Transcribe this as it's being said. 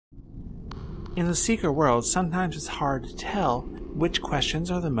In the secret world, sometimes it's hard to tell which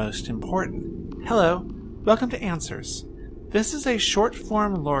questions are the most important. Hello, welcome to Answers. This is a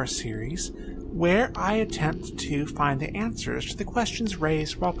short-form lore series where I attempt to find the answers to the questions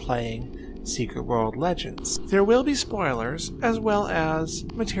raised while playing Secret World Legends. There will be spoilers, as well as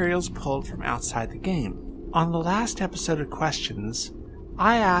materials pulled from outside the game. On the last episode of Questions,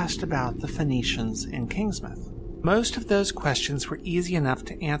 I asked about the Phoenicians in Kingsmouth. Most of those questions were easy enough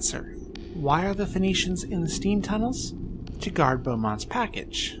to answer. Why are the Phoenicians in the steam tunnels? To guard Beaumont's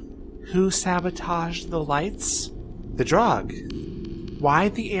package. Who sabotaged the lights? The Drog. Why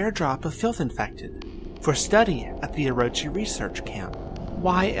the airdrop of filth infected? For study at the Orochi research camp.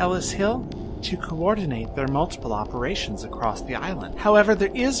 Why Ellis Hill? To coordinate their multiple operations across the island. However,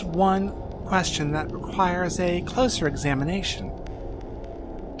 there is one question that requires a closer examination.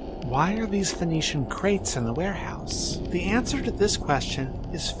 Why are these Phoenician crates in the warehouse? The answer to this question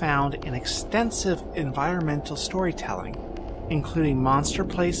is found in extensive environmental storytelling, including monster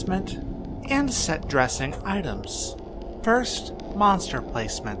placement and set dressing items. First, monster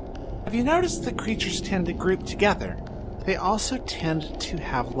placement. Have you noticed that creatures tend to group together? They also tend to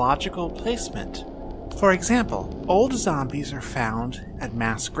have logical placement. For example, old zombies are found at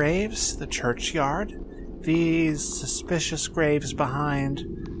mass graves, the churchyard, these suspicious graves behind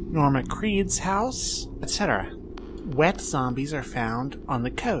Norma Creed's house, etc. Wet zombies are found on the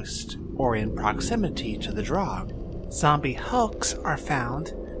coast or in proximity to the Drog. Zombie hulks are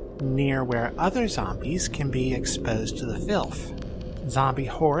found near where other zombies can be exposed to the filth. Zombie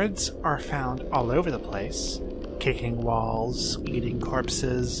hordes are found all over the place, kicking walls, eating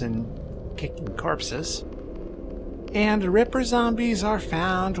corpses, and kicking corpses. And Ripper zombies are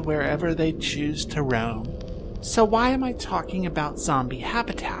found wherever they choose to roam. So why am I talking about zombie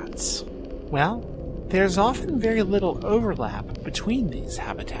habitats? Well, there's often very little overlap between these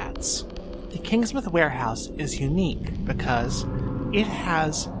habitats. The Kingsmouth warehouse is unique because it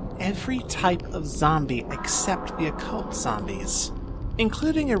has every type of zombie except the occult zombies,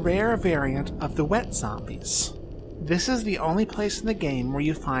 including a rare variant of the wet zombies. This is the only place in the game where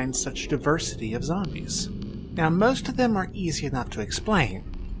you find such diversity of zombies. Now, most of them are easy enough to explain.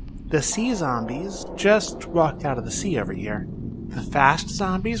 The sea zombies just walked out of the sea over here. The fast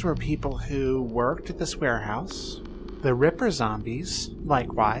zombies were people who worked at this warehouse. The Ripper zombies,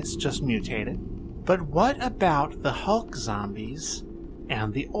 likewise, just mutated. But what about the Hulk zombies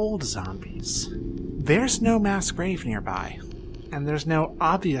and the old zombies? There's no mass grave nearby, and there's no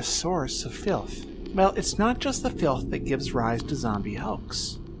obvious source of filth. Well, it's not just the filth that gives rise to zombie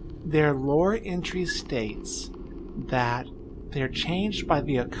hulks. Their lore entry states that they're changed by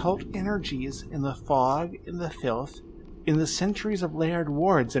the occult energies in the fog, in the filth, in the centuries of layered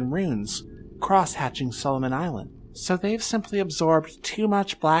wards and runes cross-hatching Solomon Island. So they've simply absorbed too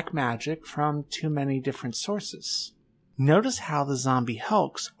much black magic from too many different sources. Notice how the zombie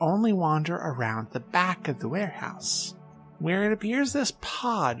hulks only wander around the back of the warehouse, where it appears this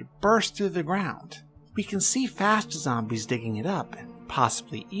pod burst through the ground. We can see fast zombies digging it up and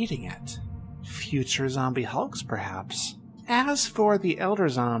possibly eating it. Future zombie hulks, perhaps. As for the elder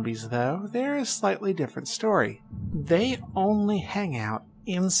zombies, though, they're a slightly different story. They only hang out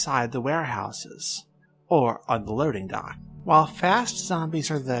inside the warehouses, or on the loading dock. While fast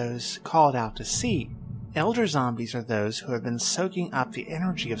zombies are those called out to sea, elder zombies are those who have been soaking up the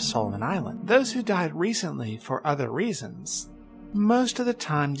energy of Solomon Island. Those who died recently for other reasons, most of the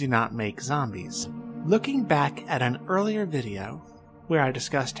time do not make zombies. Looking back at an earlier video where I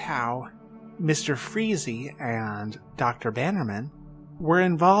discussed how Mr. Freezy and Dr. Bannerman were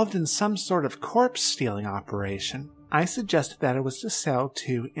involved in some sort of corpse-stealing operation, I suggested that it was to sell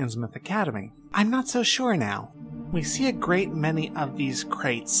to Innsmouth Academy. I'm not so sure now. We see a great many of these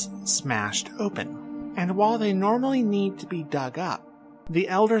crates smashed open, and while they normally need to be dug up, the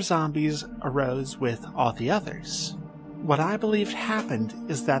elder zombies arose with all the others. What I believed happened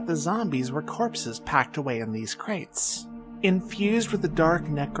is that the zombies were corpses packed away in these crates. Infused with the dark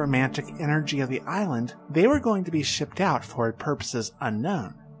necromantic energy of the island, they were going to be shipped out for purposes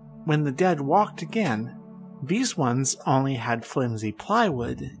unknown. When the dead walked again, these ones only had flimsy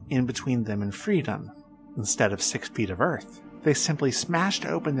plywood in between them and freedom, instead of 6 feet of earth. They simply smashed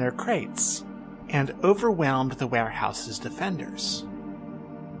open their crates and overwhelmed the warehouse's defenders.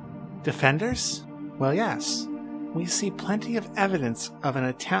 Defenders? Well, yes. We see plenty of evidence of an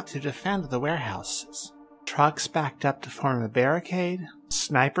attempt to defend the warehouses. Trucks backed up to form a barricade,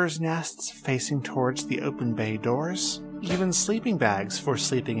 snipers' nests facing towards the open bay doors, even sleeping bags for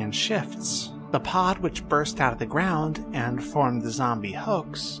sleeping in shifts. The pod which burst out of the ground and formed the zombie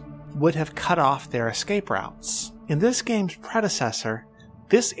hulks would have cut off their escape routes. In this game's predecessor,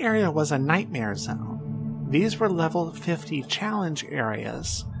 This area was a nightmare zone. These were level 50 challenge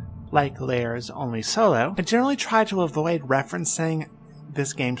areas. Like Layers Only Solo, I generally try to avoid referencing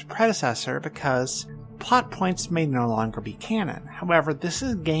this game's predecessor because plot points may no longer be canon. However, this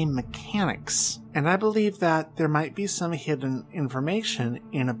is game mechanics, and I believe that there might be some hidden information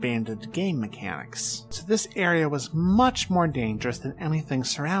in abandoned game mechanics. So this area was much more dangerous than anything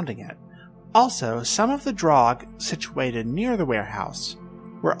surrounding it. Also, some of the Draug situated near the warehouse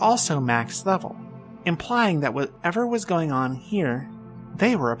were also max level, implying that whatever was going on here,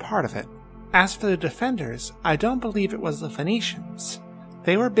 they were a part of it. As for the defenders, I don't believe it was the Phoenicians.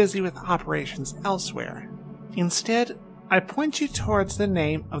 They were busy with operations elsewhere. Instead, I point you towards the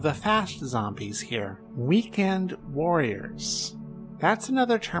name of the fast zombies here. Weekend Warriors. That's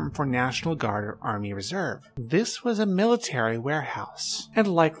another term for National Guard or Army Reserve. This was a military warehouse, and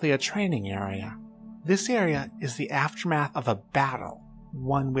likely a training area. This area is the aftermath of a battle,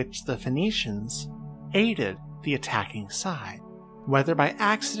 one which the Phoenicians aided the attacking side. Whether by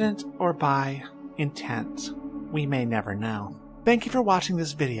accident or by intent, we may never know. Thank you for watching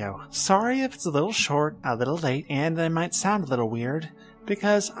this video. Sorry if it's a little short, a little late, and I might sound a little weird,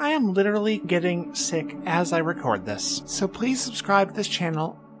 because I am literally getting sick as I record this. So please subscribe to this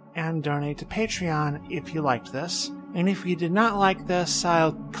channel and donate to Patreon if you liked this. And if you did not like this,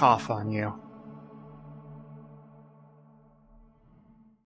 I'll cough on you.